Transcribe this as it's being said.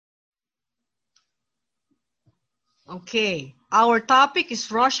Okay, our topic is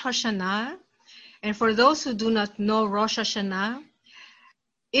Rosh Hashanah. And for those who do not know Rosh Hashanah,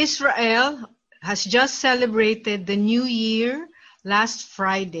 Israel has just celebrated the new year last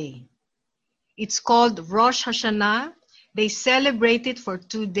Friday. It's called Rosh Hashanah. They celebrate it for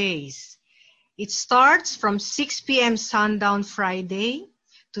 2 days. It starts from 6 p.m. sundown Friday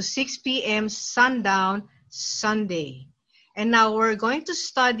to 6 p.m. sundown Sunday. And now we're going to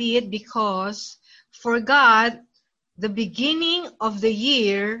study it because for God, the beginning of the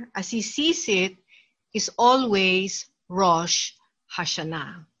year, as He sees it, is always Rosh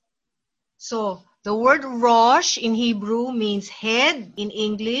Hashanah. So the word Rosh in Hebrew means head in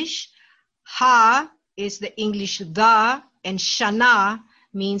English. Ha is the English the, and Shana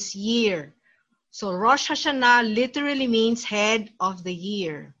means year. So Rosh Hashanah literally means head of the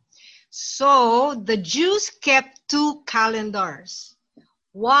year. So the Jews kept 2 calendars.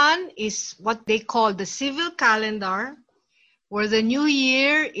 One is what they call the civil calendar, where the new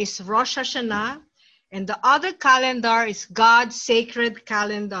year is Rosh Hashanah, and the other calendar is God's sacred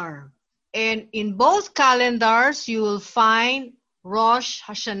calendar. And in both calendars, you will find Rosh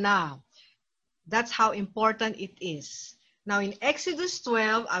Hashanah. That's how important it is. Now in Exodus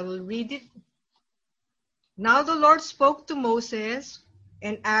 12, I will read it. Now the Lord spoke to Moses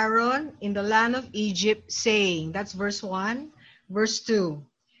and Aaron in the land of Egypt, saying, that's verse 1. Verse 2,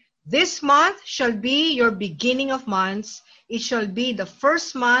 this month shall be your beginning of months. It shall be the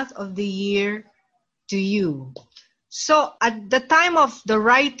first month of the year to you. So at the time of the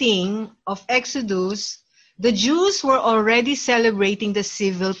writing of Exodus, the Jews were already celebrating the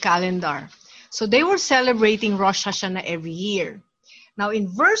civil calendar. So they were celebrating Rosh Hashanah every year. Now in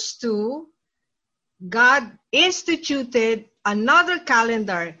verse 2, God instituted another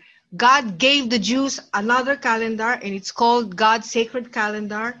calendar. God gave the Jews another calendar, and it's called God's sacred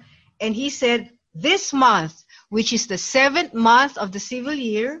calendar. And He said, this month, which is the 7th month of the civil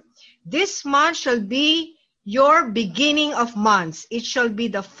year, this month shall be your beginning of months. It shall be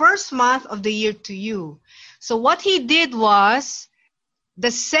the first month of the year to you. So what He did was,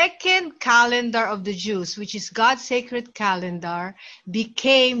 the second calendar of the Jews, which is God's sacred calendar,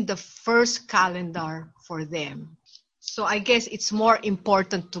 became the first calendar for them. So I guess it's more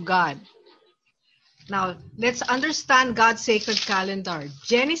important to God. Now, let's understand God's sacred calendar.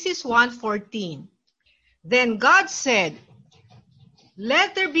 Genesis 1:14. Then God said,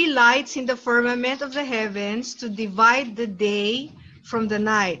 let there be lights in the firmament of the heavens to divide the day from the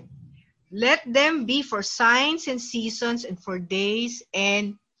night. Let them be for signs and seasons and for days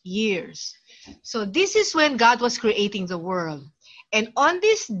and years. So this is when God was creating the world. And on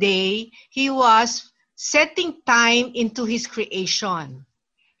this day, He was setting time into His creation.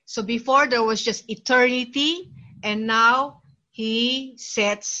 So before there was just eternity, and now He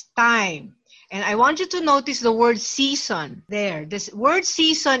sets time. And I want you to notice the word season there. This word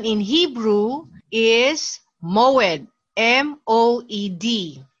season in Hebrew is moed,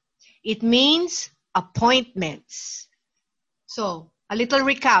 M-O-E-D. It means appointments. So, a little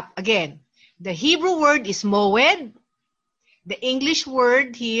recap again. The Hebrew word is moed. The English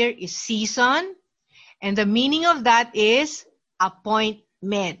word here is season. And the meaning of that is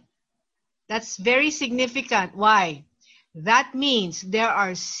appointment. That's very significant. Why? That means there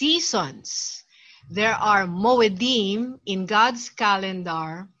are seasons. There are moedim in God's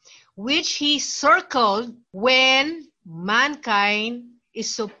calendar, which He circled when mankind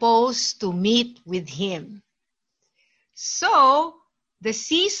is supposed to meet with Him. So, the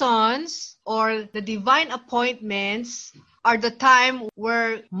seasons or the divine appointments are the time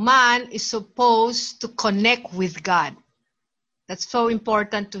where man is supposed to connect with God. That's so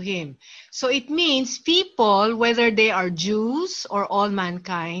important to Him. So it means people, whether they are Jews or all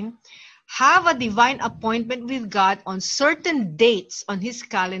mankind, have a divine appointment with God on certain dates on His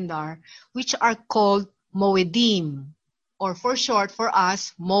calendar, which are called moedim, or for short for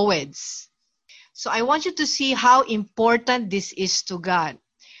us, moeds. So I want you to see how important this is to God,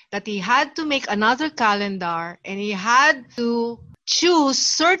 that He had to make another calendar and He had to choose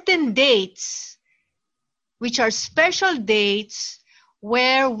certain dates, which are special dates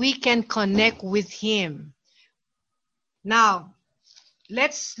where we can connect with Him. Now,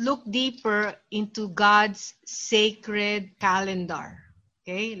 let's look deeper into God's sacred calendar.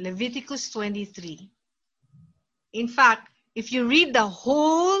 Okay, Leviticus 23. In fact, if you read the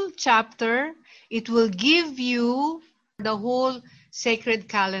whole chapter, it will give you the whole sacred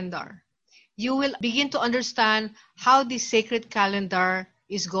calendar. You will begin to understand how this sacred calendar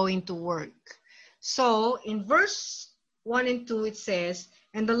is going to work. So, in verse 1 and 2, it says,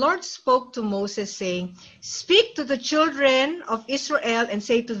 and the Lord spoke to Moses, saying, speak to the children of Israel and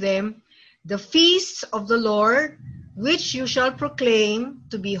say to them, the feasts of the Lord which you shall proclaim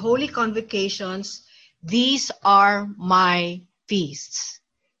to be holy convocations. These are my feasts.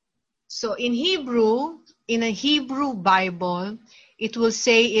 So in Hebrew, in a Hebrew Bible, it will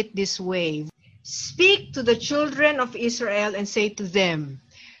say it this way. Speak to the children of Israel and say to them,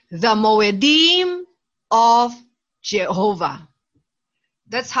 the Moedim of Jehovah.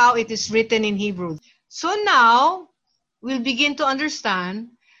 That's how it is written in Hebrew. So now, we'll begin to understand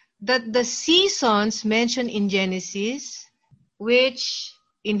that the seasons mentioned in Genesis, which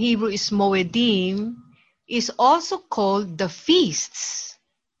in Hebrew is Moedim, is also called the feasts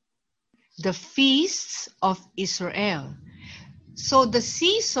of Israel. So the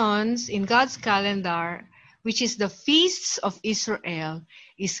seasons in God's calendar, which is the feasts of Israel,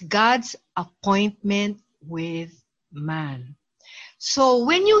 is God's appointment with man. So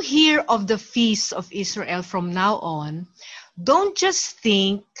when you hear of the feasts of Israel from now on, don't just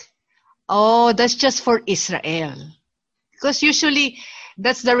think, oh, that's just for Israel. Because usually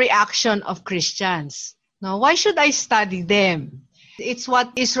that's the reaction of Christians. Now, why should I study them? It's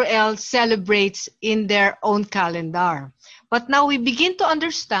what Israel celebrates in their own calendar. But now we begin to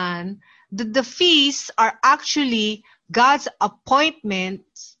understand that the feasts are actually God's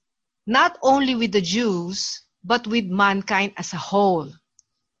appointments, not only with the Jews, but with mankind as a whole.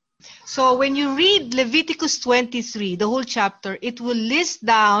 So when you read Leviticus 23, the whole chapter, it will list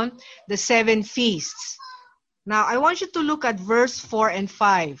down the 7 feasts. Now, I want you to look at verse 4 and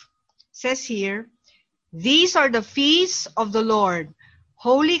 5. It says here, these are the feasts of the Lord,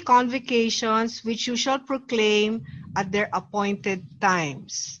 holy convocations which you shall proclaim at their appointed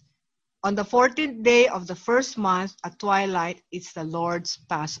times. On the 14th day of the first month at twilight, it's the Lord's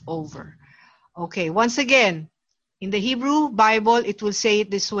Passover. Okay, once again, in the Hebrew Bible, it will say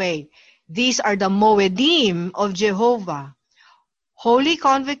it this way. These are the Moedim of Jehovah, holy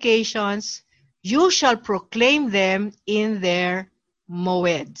convocations. You shall proclaim them in their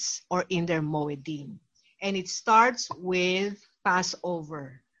Moeds or in their Moedim. And it starts with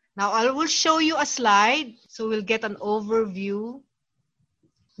Passover. Now, I will show you a slide so we'll get an overview.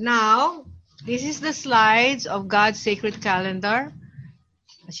 Now, this is the slides of God's sacred calendar.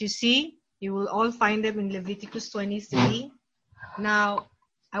 As you see, you will all find them in Leviticus 23. Now,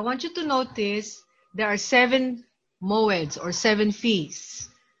 I want you to notice there are 7 moeds or 7 feasts.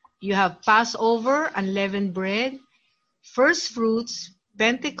 You have Passover, unleavened bread, first fruits,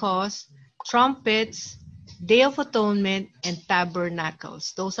 Pentecost, trumpets, Day of Atonement, and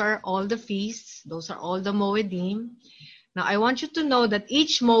tabernacles. Those are all the feasts. Those are all the Moedim. Now, I want you to know that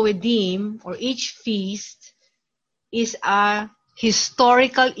each Moedim or each feast is a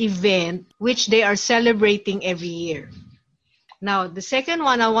historical event which they are celebrating every year. Now, the second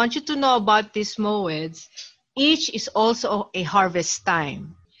one I want you to know about these Moeds, each is also a harvest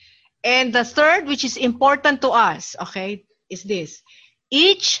time. And the third, which is important to us, okay, is this.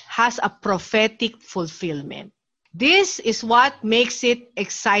 Each has a prophetic fulfillment. This is what makes it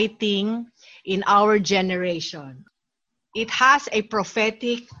exciting in our generation. It has a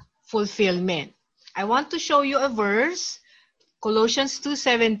prophetic fulfillment. I want to show you a verse, Colossians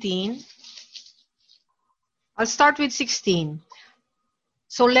 2:17. I'll start with 16.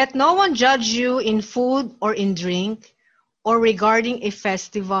 So let no one judge you in food or in drink, or regarding a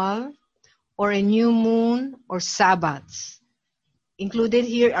festival, or a new moon, or Sabbaths. Included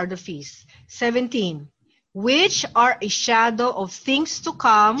here are the feasts. 17, which are a shadow of things to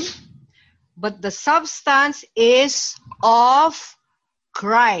come, but the substance is of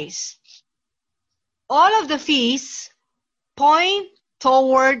Christ. All of the feasts point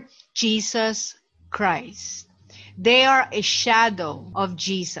toward Jesus Christ. They are a shadow of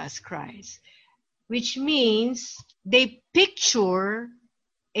Jesus Christ, which means they picture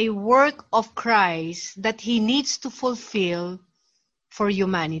a work of Christ that he needs to fulfill for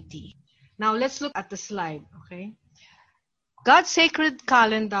humanity. Now, let's look at the slide, okay? God's sacred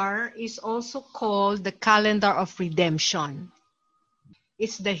calendar is also called the calendar of redemption.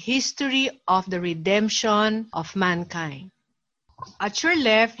 It's the history of the redemption of mankind. At your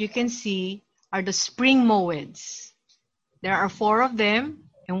left, you can see are the spring moeds. There are 4 of them.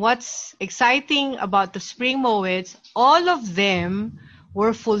 And what's exciting about the spring moeds, all of them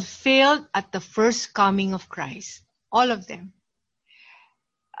were fulfilled at the first coming of Christ. All of them.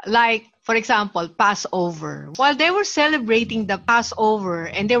 Like, for example, Passover. While they were celebrating the Passover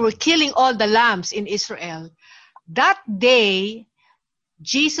and they were killing all the lambs in Israel, that day,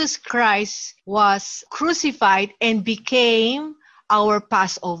 Jesus Christ was crucified and became our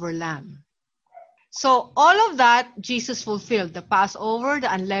Passover lamb. So all of that, Jesus fulfilled. The Passover,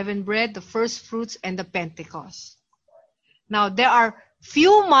 the unleavened bread, the first fruits, and the Pentecost. Now, there are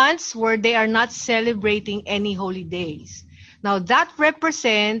few months where they are not celebrating any holy days. Now that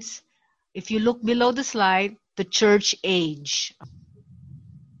represents, if you look below the slide, the church age.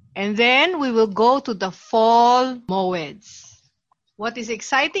 And then we will go to the fall moeds. What is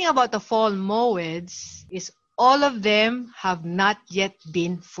exciting about the fall moeds is all of them have not yet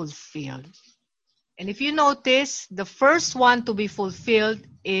been fulfilled. And if you notice, the first one to be fulfilled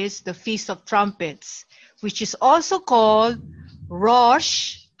is the Feast of Trumpets, which is also called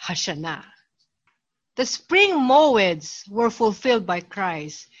Rosh Hashanah. The spring moeds were fulfilled by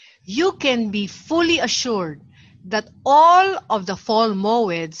Christ. You can be fully assured that all of the fall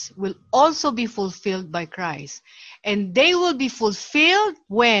moeds will also be fulfilled by Christ. And they will be fulfilled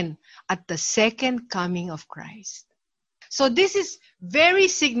when? At the second coming of Christ. So this is very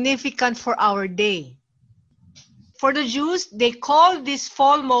significant for our day. For the Jews, they call these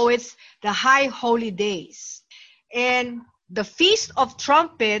fall moeds the high holy days. And the Feast of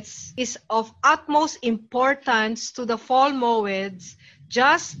Trumpets is of utmost importance to the fall moeds,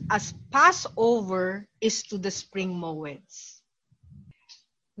 just as Passover is to the spring moeds.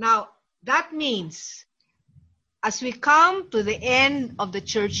 Now, that means, as we come to the end of the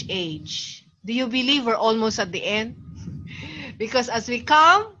church age, do you believe we're almost at the end? Because as we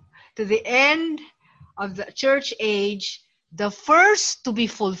come to the end of the church age, the first to be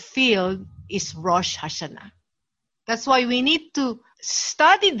fulfilled is Rosh Hashanah. That's why we need to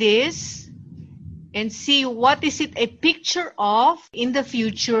study this and see what is it a picture of in the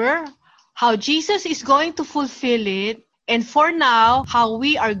future, how Jesus is going to fulfill it, and for now, how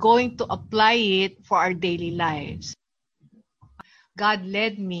we are going to apply it for our daily lives. God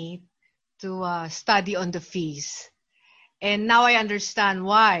led me to study on the feast. And now I understand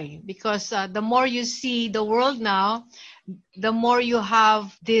why. Because the more you see the world now, the more you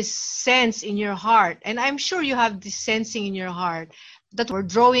have this sense in your heart. And I'm sure you have this sensing in your heart that we're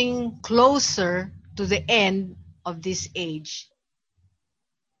drawing closer to the end of this age.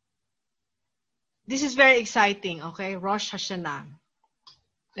 This is very exciting, okay? Rosh Hashanah.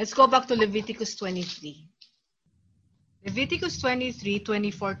 Let's go back to Leviticus 23. Leviticus 23,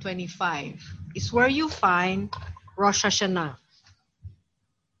 24, 25 is where you find Rosh Hashanah.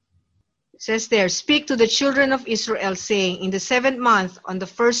 It says there, speak to the children of Israel, saying, in the 7th month, on the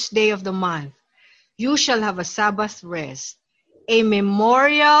 1st day of the month, you shall have a Sabbath rest, a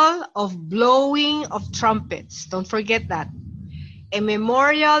memorial of blowing of trumpets. Don't forget that. A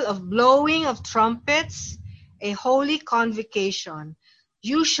memorial of blowing of trumpets, a holy convocation.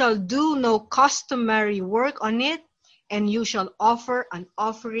 You shall do no customary work on it, and you shall offer an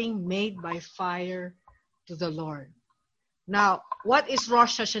offering made by fire to the Lord. Now, what is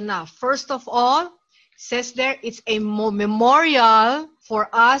Rosh Hashanah? First of all, says there, it's a memorial for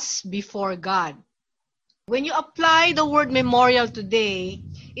us before God. When you apply the word memorial today,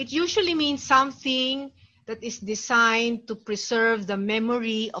 it usually means something that is designed to preserve the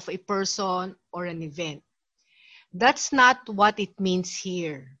memory of a person or an event. That's not what it means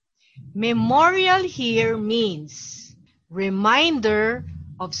here. Memorial here means reminder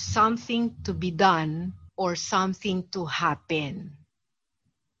of something to be done or something to happen.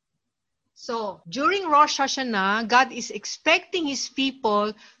 So, during Rosh Hashanah, God is expecting His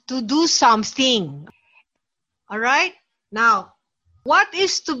people to do something. All right? Now, what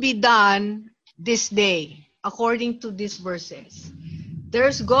is to be done this day, according to these verses?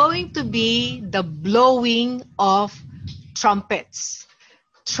 There's going to be the blowing of trumpets.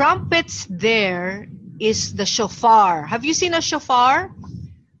 Trumpets there is the shofar. Have you seen a shofar?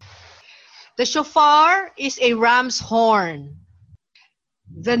 The shofar is a ram's horn.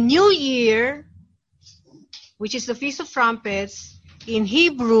 The new year, which is the Feast of Trumpets, in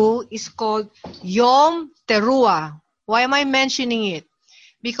Hebrew is called Yom Teruah. Why am I mentioning it?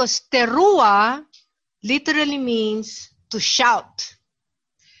 Because Teruah literally means to shout.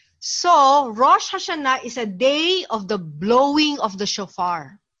 So, Rosh Hashanah is a day of the blowing of the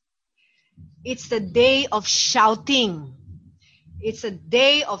shofar. It's the day of shouting. It's a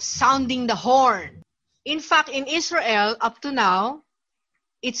day of sounding the horn. In fact, in Israel, up to now,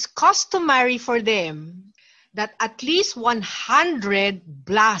 it's customary for them that at least 100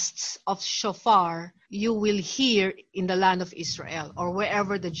 blasts of shofar you will hear in the land of Israel or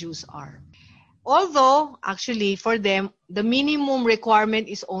wherever the Jews are. Although, actually, for them, the minimum requirement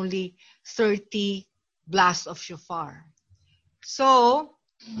is only 30 blasts of shofar. So,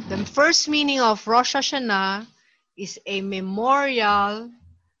 the first meaning of Rosh Hashanah is a memorial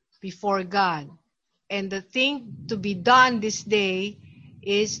before God. And the thing to be done this day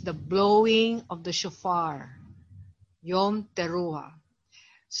is the blowing of the shofar, Yom Teruah.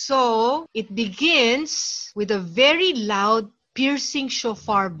 So, it begins with a very loud piercing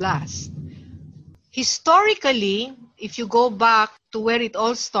shofar blast. Historically, if you go back to where it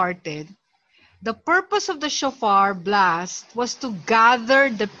all started, the purpose of the shofar blast was to gather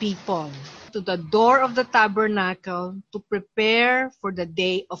the people to the door of the tabernacle to prepare for the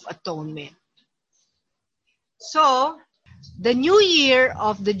Day of Atonement. So, the New Year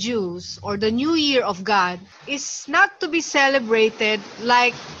of the Jews, or the New Year of God, is not to be celebrated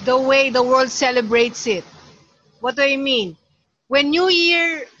like the way the world celebrates it. What do I mean? When New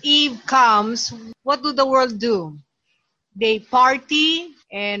Year Eve comes, what do the world do? They party,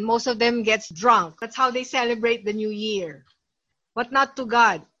 and most of them gets drunk. That's how they celebrate the New Year. But not to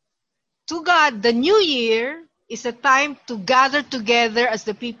God. To God, the New Year is a time to gather together as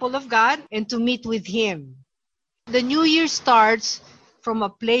the people of God and to meet with Him. The New Year starts from a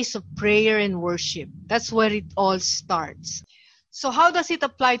place of prayer and worship. That's where it all starts. So how does it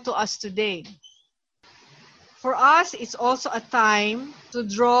apply to us today? For us, it's also a time to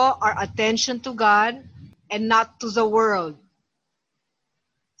draw our attention to God and not to the world.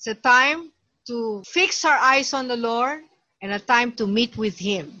 It's a time to fix our eyes on the Lord and a time to meet with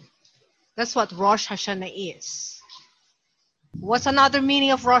Him. That's what Rosh Hashanah is. What's another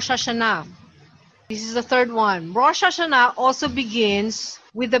meaning of Rosh Hashanah? This is the third one. Rosh Hashanah also begins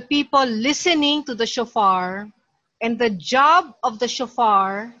with the people listening to the shofar, and the job of the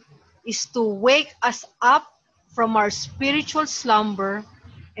shofar is to wake us up from our spiritual slumber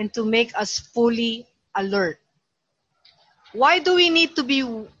and to make us fully alert. Why do we need to be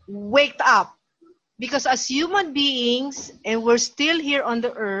waked up? Because as human beings, and we're still here on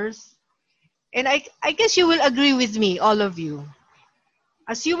the earth, and I guess you will agree with me, all of you.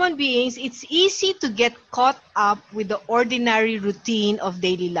 As human beings, it's easy to get caught up with the ordinary routine of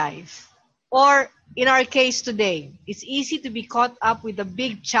daily life. Or in our case today, it's easy to be caught up with the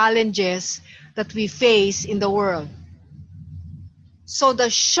big challenges that we face in the world. So the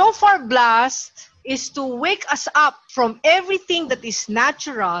shofar blast is to wake us up from everything that is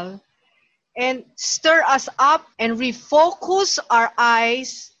natural and stir us up and refocus our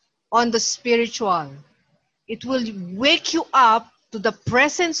eyes on the spiritual. It will wake you up to the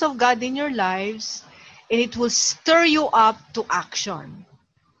presence of God in your lives, and it will stir you up to action.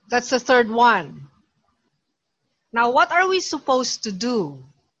 That's the third one. Now, what are we supposed to do?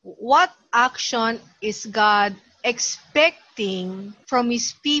 What action is God expecting from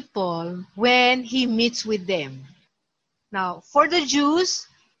His people when He meets with them? Now, for the Jews,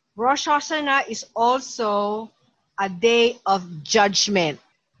 Rosh Hashanah is also a day of judgment.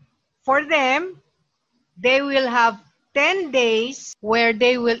 For them, they will have 10 days where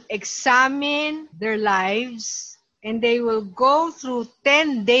they will examine their lives, and they will go through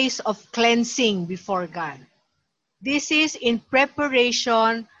 10 days of cleansing before God. This is in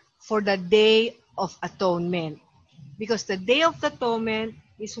preparation for the Day of Atonement, because the Day of Atonement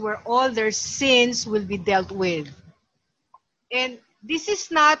is where all their sins will be dealt with. And this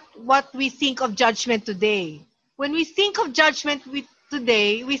is not what we think of judgment today. When we think of judgment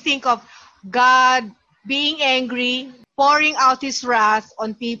today, we think of God being angry, pouring out His wrath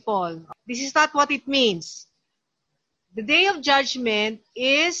on people. This is not what it means. The Day of Judgment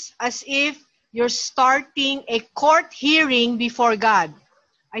is as if you're starting a court hearing before God.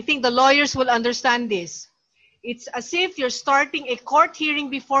 I think the lawyers will understand this. It's as if you're starting a court hearing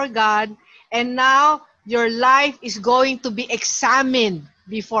before God, and now your life is going to be examined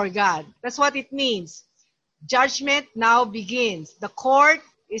before God. That's what it means. Judgment now begins. The court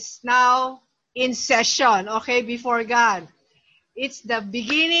is now in session, okay, before God. It's the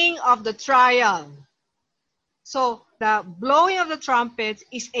beginning of the trial. So the blowing of the trumpets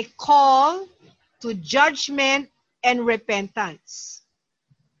is a call to judgment and repentance.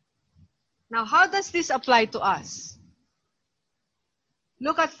 Now, how does this apply to us?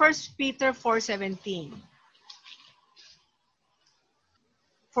 Look at 1 Peter 4:17.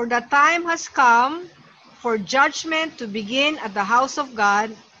 For the time has come for judgment to begin at the house of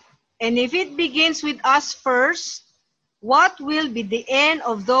God, and if it begins with us first, what will be the end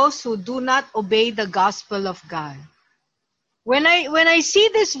of those who do not obey the gospel of God? When I see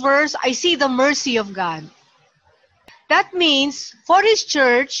this verse, I see the mercy of God. That means for His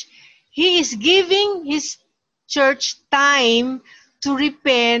church, He is giving His church time to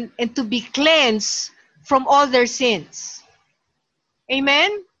repent and to be cleansed from all their sins.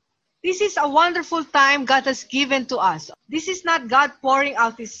 Amen? This is a wonderful time God has given to us. This is not God pouring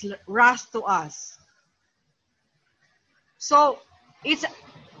out His wrath to us. So, it's a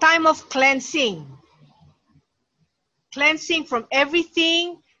time of cleansing. Cleansing from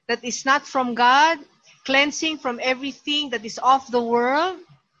everything that is not from God. Cleansing from everything that is of the world.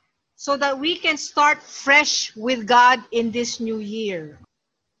 so that we can start fresh with God in this new year.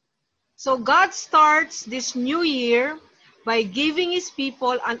 So God starts this new year by giving His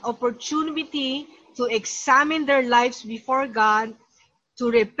people an opportunity to examine their lives before God,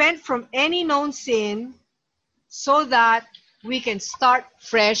 to repent from any known sin, so that we can start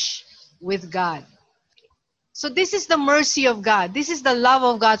fresh with God. So this is the mercy of God. This is the love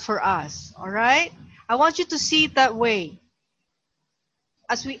of God for us. All right? I want you to see it that way.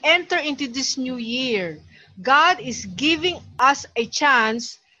 As we enter into this new year, God is giving us a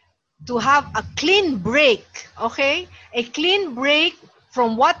chance to have a clean break, okay? A clean break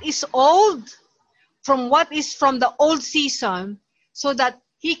from what is old, from what is from the old season, so that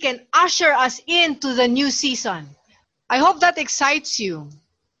He can usher us into the new season. I hope that excites you.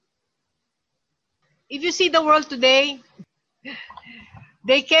 If you see the world today,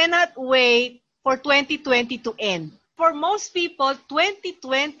 they cannot wait for 2020 to end. For most people,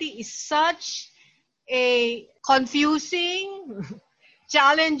 2020 is such a confusing,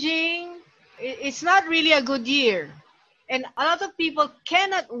 challenging, it's not really a good year. And a lot of people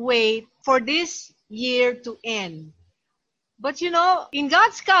cannot wait for this year to end. But you know, in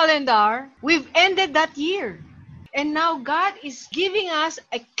God's calendar, we've ended that year. And now God is giving us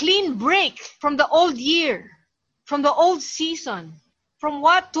a clean break from the old year, from the old season, from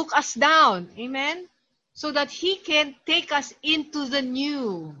what took us down. Amen? So that He can take us into the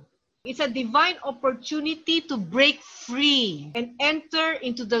new. It's a divine opportunity to break free and enter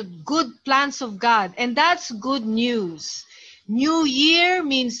into the good plans of God. And that's good news. New year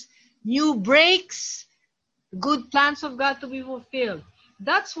means new breaks, good plans of God to be fulfilled.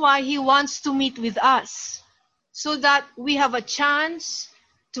 That's why He wants to meet with us, so that we have a chance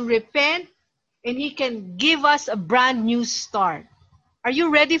to repent and He can give us a brand new start. Are you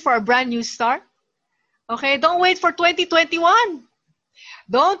ready for a brand new start? Okay, don't wait for 2021.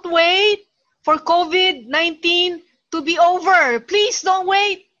 Don't wait for COVID-19 to be over. Please don't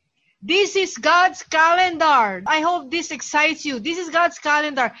wait. This is God's calendar. I hope this excites you. This is God's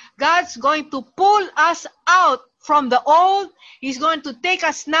calendar. God's going to pull us out from the old. He's going to take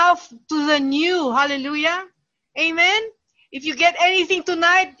us now to the new. Hallelujah. Amen. If you get anything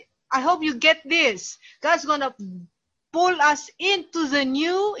tonight, I hope you get this. God's going to pull us into the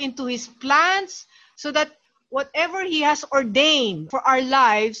new, into His plans, so that whatever He has ordained for our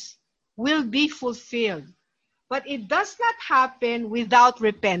lives will be fulfilled. But it does not happen without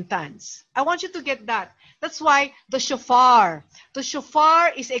repentance. I want you to get that. That's why the shofar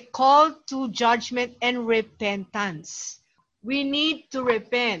is a call to judgment and repentance. We need to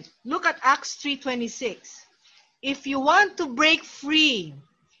repent. Look at Acts 3:26. If you want to break free,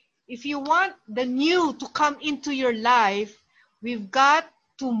 if you want the new to come into your life, we've got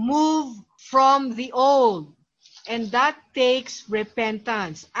to move from the old. And that takes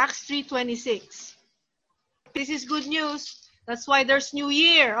repentance. Acts 3:26. This is good news. That's why there's New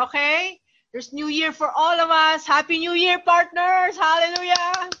Year, okay? There's New Year for all of us. Happy New Year, partners.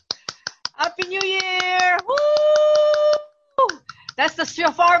 Hallelujah. Happy New Year. Woo! That's the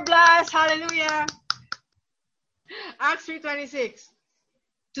shofar blast. Hallelujah. Acts 3:26.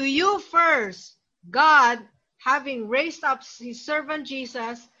 To you first, God, having raised up His servant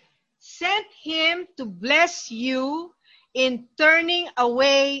Jesus, sent Him to bless you in turning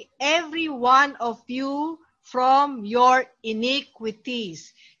away every one of you from your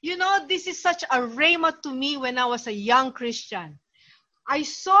iniquities. You know, this is such a rhema to me when I was a young Christian. I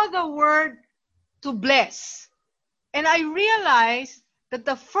saw the word to bless, and I realized that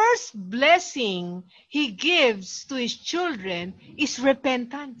the first blessing He gives to His children is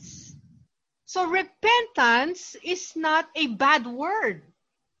repentance. So repentance is not a bad word.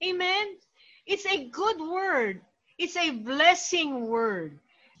 Amen? It's a good word. It's a blessing word.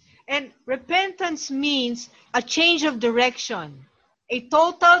 And repentance means a change of direction, a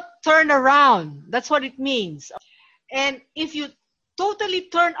total turnaround. That's what it means. And if you totally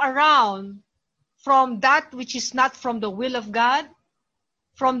turn around from that which is not from the will of God,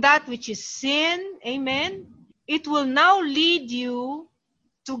 from that which is sin, amen, it will now lead you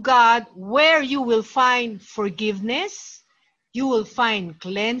to God, where you will find forgiveness, you will find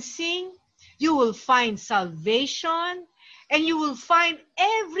cleansing, you will find salvation, and you will find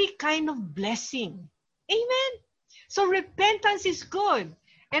every kind of blessing. Amen? So repentance is good.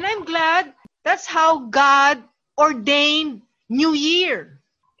 And I'm glad that's how God ordained New Year.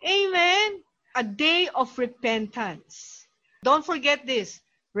 Amen? A day of repentance. Don't forget this.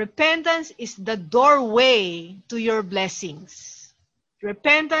 Repentance is the doorway to your blessings.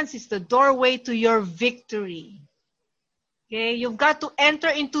 Repentance is the doorway to your victory. Okay, you've got to enter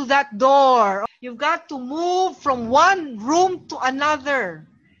into that door. You've got to move from one room to another.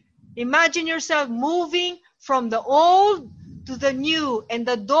 Imagine yourself moving from the old to the new, and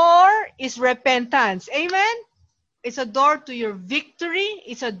the door is repentance. Amen? It's a door to your victory.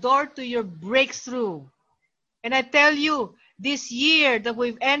 It's a door to your breakthrough. And I tell you, this year that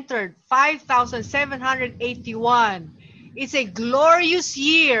we've entered, 5,781, it's a glorious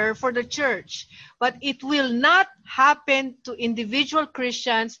year for the church. But it will not happen to individual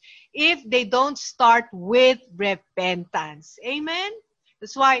Christians if they don't start with repentance. Amen?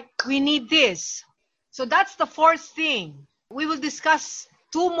 That's why we need this. So that's the fourth thing. We will discuss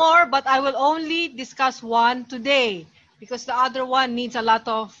two more, but I will only discuss one today, because the other one needs a lot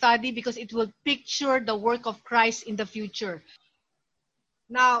of study, because it will picture the work of Christ in the future.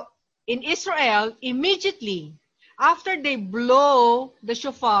 Now, in Israel, immediately after they blow the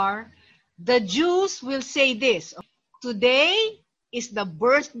shofar, the Jews will say this: today is the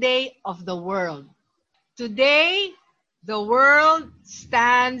birthday of the world. Today, the world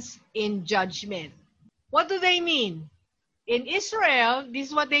stands in judgment. What do they mean? In Israel, this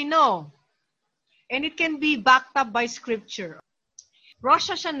is what they know. And it can be backed up by scripture. Rosh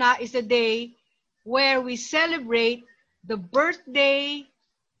Hashanah is the day where we celebrate the birthday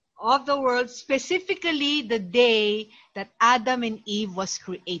of the world, specifically the day that Adam and Eve was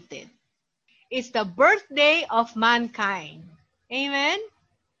created. It's the birthday of mankind. Amen?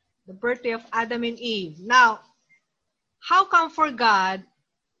 The birthday of Adam and Eve. Now, how come for God,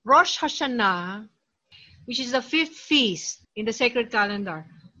 Rosh Hashanah, which is the fifth feast in the sacred calendar,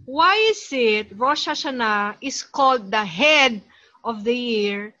 why is it Rosh Hashanah is called the head of the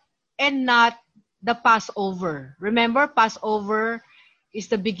year and not the Passover? Remember, Passover is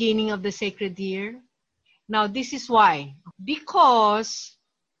the beginning of the sacred year. Now, this is why. Because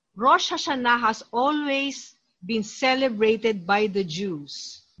Rosh Hashanah has always been celebrated by the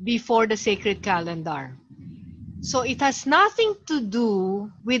Jews before the sacred calendar. So it has nothing to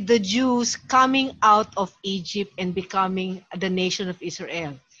do with the Jews coming out of Egypt and becoming the nation of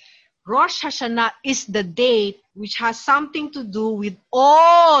Israel. Rosh Hashanah is the date which has something to do with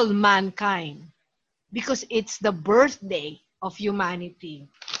all mankind, because it's the birthday of humanity.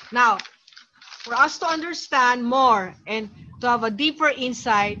 Now, for us to understand more and to have a deeper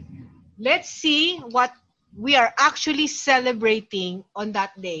insight, let's see what we are actually celebrating on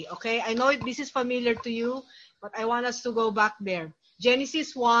that day. Okay? I know this is familiar to you, but I want us to go back there.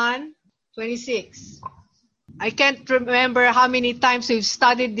 Genesis 1:26. I can't remember how many times we've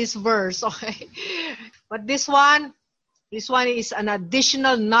studied this verse, okay? But this one is an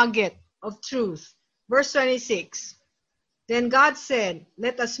additional nugget of truth. Verse 26. Then God said,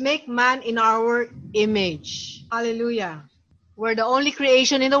 let us make man in our image. Hallelujah. We're the only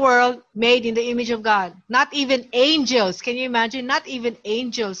creation in the world made in the image of God. Not even angels. Can you imagine? Not even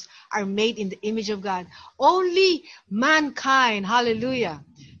angels are made in the image of God. Only mankind. Hallelujah.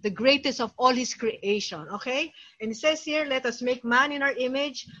 The greatest of all his creation. Okay? And it says here, let us make man in our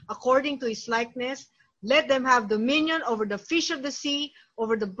image according to his likeness. Let them have dominion over the fish of the sea,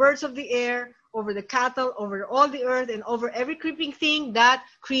 over the birds of the air, over the cattle, over all the earth, and over every creeping thing that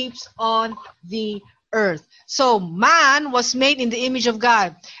creeps on the earth. So man was made in the image of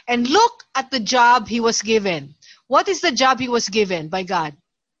God. And look at the job he was given. What is the job he was given by God?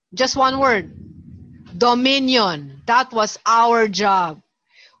 Just one word. Dominion. That was our job.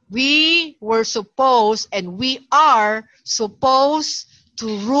 We were supposed, and we are supposed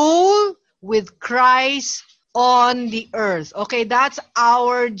to rule with Christ on the earth. Okay, that's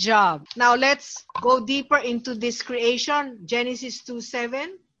our job. Now let's go deeper into this creation. Genesis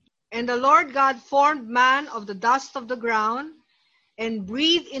 2:7. And the Lord God formed man of the dust of the ground and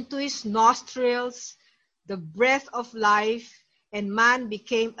breathed into his nostrils the breath of life, and man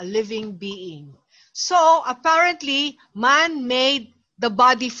became a living being. So apparently, man made the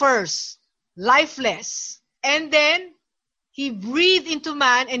body first, lifeless. And then he breathed into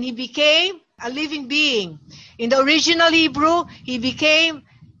man and he became a living being. In the original Hebrew, he became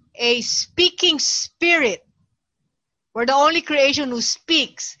a speaking spirit. We're the only creation who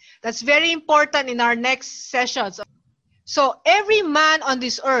speaks. That's very important in our next sessions. So every man on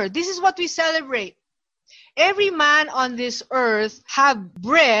this earth, this is what we celebrate. Every man on this earth have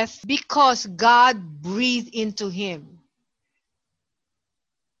breath because God breathed into him.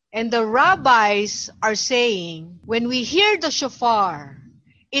 And the rabbis are saying, when we hear the shofar,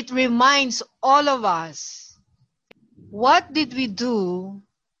 it reminds all of us, what did we do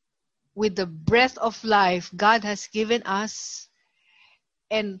with the breath of life God has given us?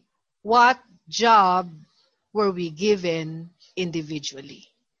 And what job were we given individually?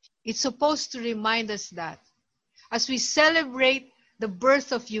 It's supposed to remind us that as we celebrate the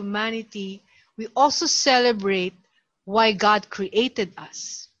birth of humanity, we also celebrate why God created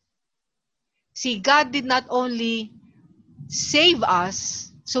us. See, God did not only save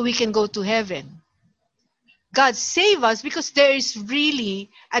us so we can go to heaven. God saved us because there is really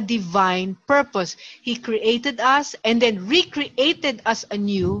a divine purpose. He created us and then recreated us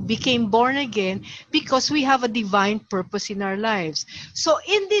anew, became born again because we have a divine purpose in our lives. So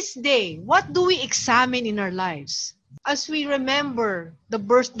in this day, what do we examine in our lives? As we remember the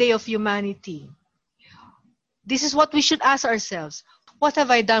birthday of humanity, this is what we should ask ourselves. What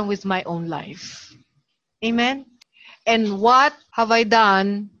have I done with my own life? Amen? And what have I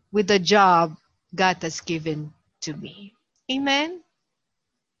done with the job God has given to me? Amen?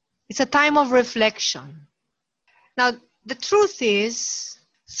 It's a time of reflection. Now, the truth is,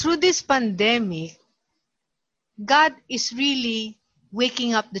 through this pandemic, God is really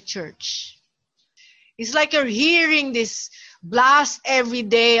waking up the church. It's like you're hearing this blast every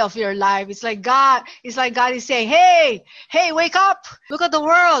day of your life. It's like God is saying, hey, wake up, look at the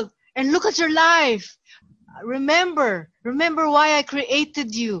world and look at your life. Remember why I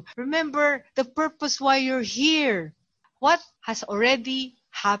created you. Remember the purpose why you're here. What has already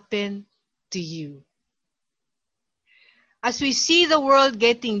happened to you? As we see the world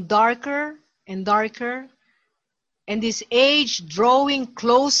getting darker and darker, and this age drawing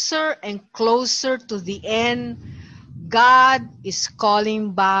closer and closer to the end, God is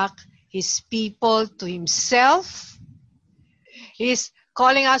calling back His people to Himself. He's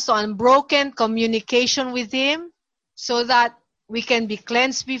calling us to unbroken communication with Him so that we can be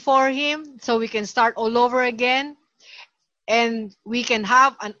cleansed before Him, so we can start all over again, and we can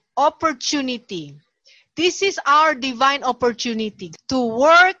have an opportunity. This is our divine opportunity to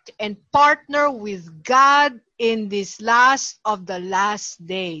work and partner with God in this last of the last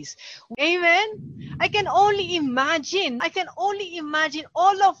days. Amen? I can only imagine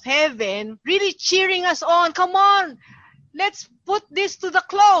all of heaven really cheering us on. Come on, let's put this to the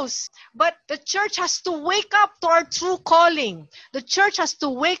close. But the church has to wake up to our true calling. The church has to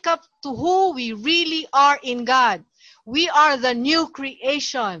wake up to who we really are in God. We are the new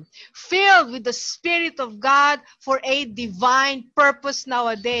creation, filled with the Spirit of God for a divine purpose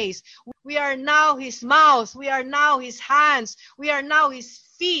nowadays. We are now His mouth. We are now His hands. We are now His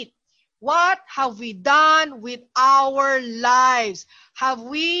feet. What have we done with our lives? Have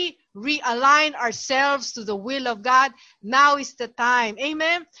we realigned ourselves to the will of God? Now is the time.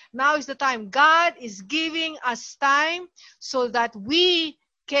 Amen? Now is the time. God is giving us time so that we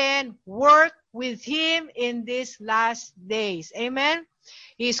can work with Him in these last days. Amen?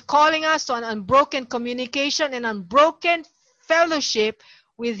 He's calling us to an unbroken communication and unbroken fellowship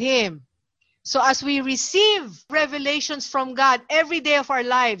with Him. So as we receive revelations from God every day of our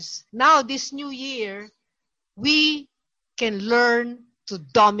lives, now this new year, we can learn to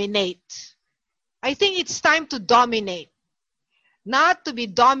dominate. I think it's time to dominate. Not to be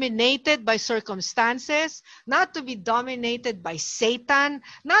dominated by circumstances, not to be dominated by Satan,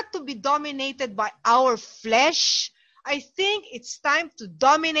 not to be dominated by our flesh. I think it's time to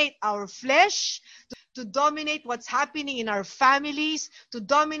dominate our flesh, to dominate what's happening in our families, to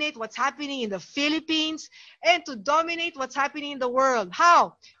dominate what's happening in the Philippines, and to dominate what's happening in the world.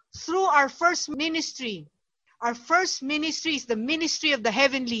 How? Through our first ministry. Our first ministry is the ministry of the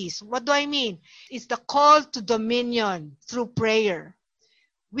heavenlies. What do I mean? It's the call to dominion through prayer.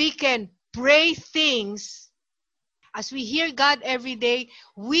 We can pray things. As we hear God every day,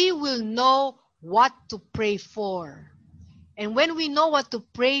 we will know what to pray for. And when we know what to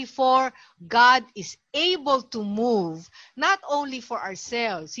pray for, God is able to move, not only for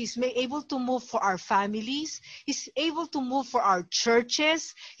ourselves. He's able to move for our families. He's able to move for our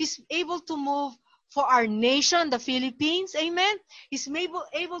churches. He's able to move for our nation, the Philippines. Amen? He's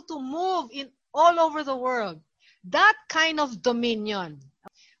able to move in all over the world. That kind of dominion.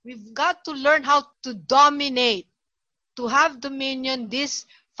 We've got to learn how to dominate, to have dominion this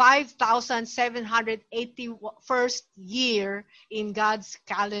 5,781st year in God's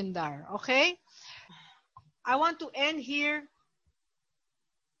calendar. Okay? I want to end here.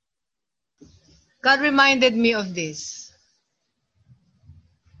 God reminded me of this.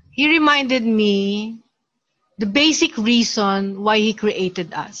 He reminded me the basic reason why He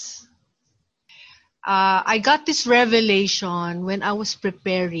created us. I got this revelation when I was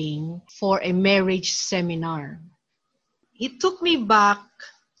preparing for a marriage seminar. It took me back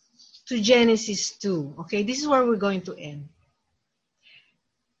to Genesis 2. Okay, this is where we're going to end.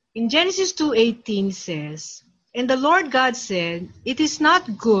 In Genesis 2:18 says, "And the Lord God said, it is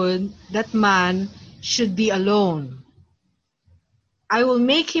not good that man should be alone. I will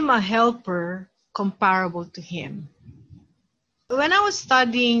make him a helper comparable to him." When I was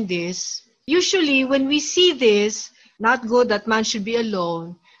studying this, usually when we see this, not good that man should be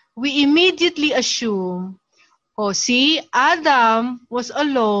alone, we immediately assume, oh, see, Adam was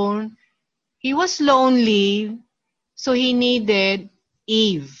alone, he was lonely, so he needed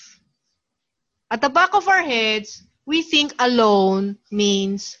Eve. At the back of our heads, we think alone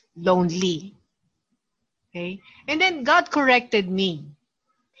means lonely. Okay? And then God corrected me.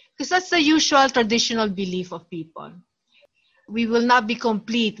 Because that's the usual traditional belief of people. We will not be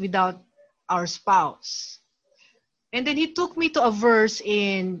complete without our spouse. And then he took me to a verse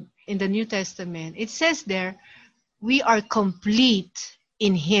in the New Testament. It says there, we are complete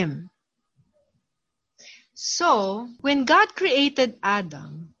in him. So, when God created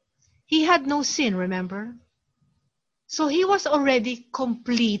Adam, he had no sin, remember? So he was already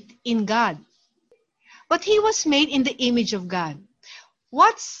complete in God. But he was made in the image of God.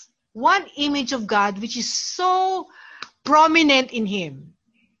 What's one image of God which is so prominent in him?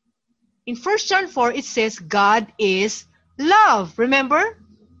 In 1 John 4, it says God is love. Remember?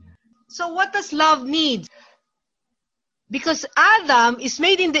 So what does love need? Because Adam is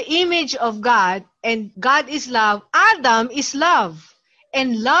made in the image of God and God is love, Adam is love.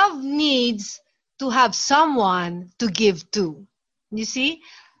 And love needs to have someone to give to. You see?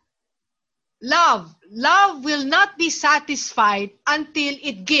 Love will not be satisfied until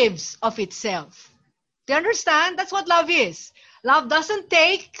it gives of itself. Do you understand? That's what love is. Love doesn't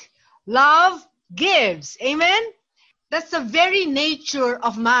take, love gives. Amen? That's the very nature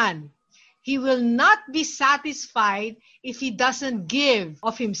of man. He will not be satisfied if he doesn't give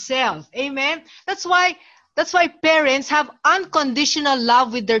of himself. Amen? That's why parents have unconditional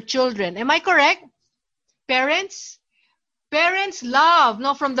love with their children. Am I correct? Parents love.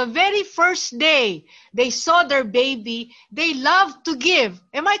 Now, from the very first day they saw their baby, they love to give.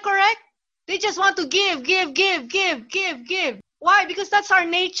 Am I correct? They just want to give. Why? Because that's our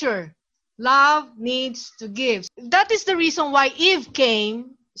nature. Love needs to give. That is the reason why Eve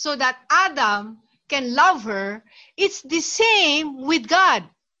came, so that Adam can love her. It's the same with God.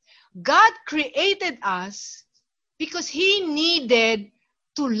 God created us because he needed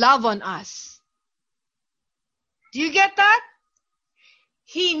to love on us. Do you get that?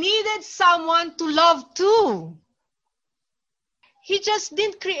 He needed someone to love too. He just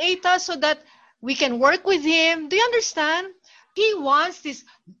didn't create us so that we can work with him. Do you understand? He wants this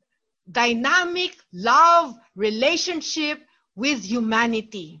dynamic love relationship with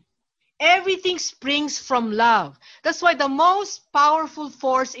humanity. Everything springs from love. That's why the most powerful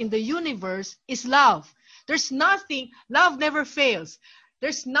force in the universe is love. There's nothing, love never fails.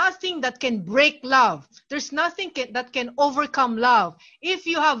 There's nothing that can break love. There's nothing that can overcome love. If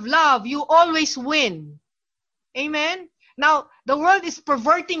you have love, you always win. Amen? Now, the world is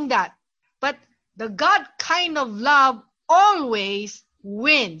perverting that. But the God kind of love always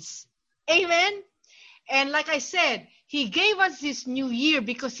wins. Amen? And like I said, he gave us this new year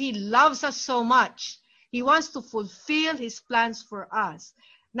because he loves us so much. He wants to fulfill his plans for us.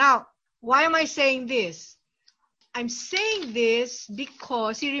 Now, why am I saying this? I'm saying this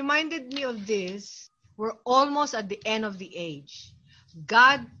because he reminded me of this. We're almost at the end of the age.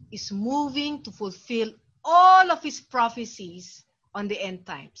 God is moving to fulfill all of his prophecies on the end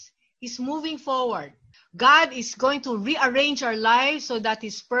times. He's moving forward. God is going to rearrange our lives so that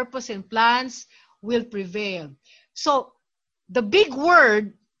his purpose and plans will prevail. So the big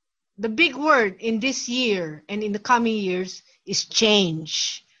word in this year and in the coming years is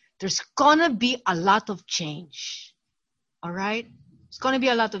change. There's gonna be a lot of change. All right? It's gonna be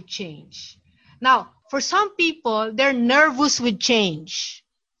a lot of change. Now, for some people, they're nervous with change.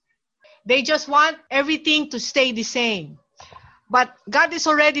 They just want everything to stay the same. But God is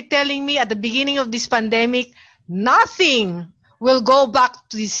already telling me at the beginning of this pandemic, nothing will go back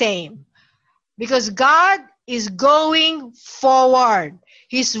to the same. Because God is going forward.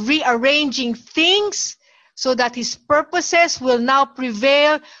 He's rearranging things so that his purposes will now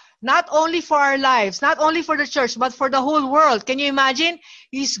prevail, not only for our lives, not only for the church, but for the whole world. Can you imagine?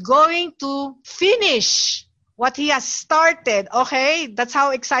 He's going to finish what he has started. Okay? That's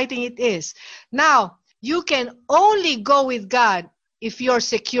how exciting it is. Now, you can only go with God if you're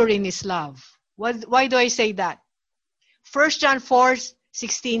secure in his love. Why do I say that? 1 John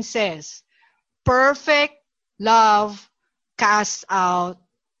 4:16 says, perfect love casts out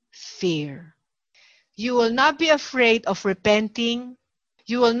fear. You will not be afraid of repenting.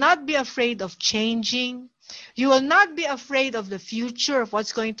 You will not be afraid of changing. You will not be afraid of the future, of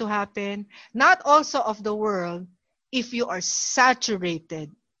what's going to happen, not also of the world, if you are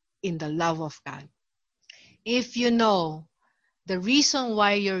saturated in the love of God. If you know the reason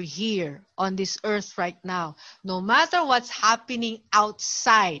why you're here on this earth right now, no matter what's happening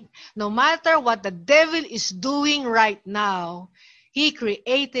outside, no matter what the devil is doing right now, He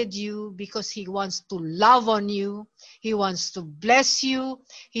created you because He wants to love on you. He wants to bless you.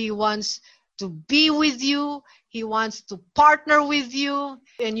 He wants to be with you. He wants to partner with you.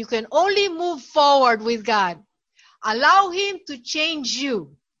 And you can only move forward with God. Allow Him to change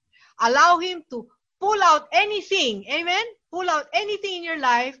you. Allow Him to pull out anything. Amen? Pull out anything in your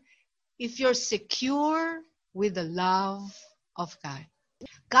life if you're secure with the love of God.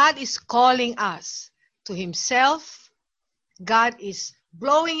 God is calling us to Himself. God is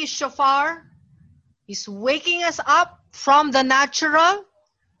blowing His shofar. He's waking us up from the natural,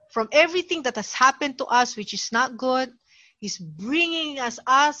 from everything that has happened to us, which is not good. He's bringing us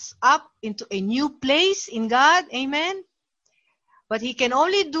up into a new place in God. Amen. But He can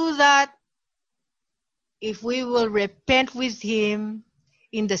only do that if we will repent with Him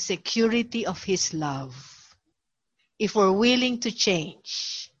in the security of His love. If we're willing to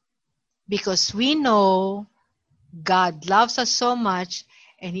change. Because we know God loves us so much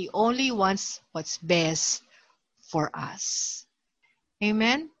and He only wants what's best for us.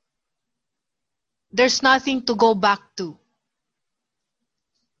 Amen? There's nothing to go back to.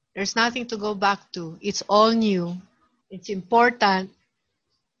 There's nothing to go back to. It's all new. It's important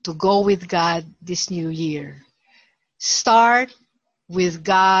to go with God this new year. Start with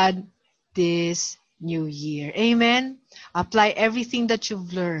God this new year. Amen? Apply everything that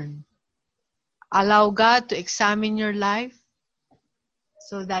you've learned. Allow God to examine your life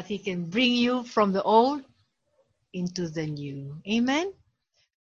so that He can bring you from the old into the new. Amen?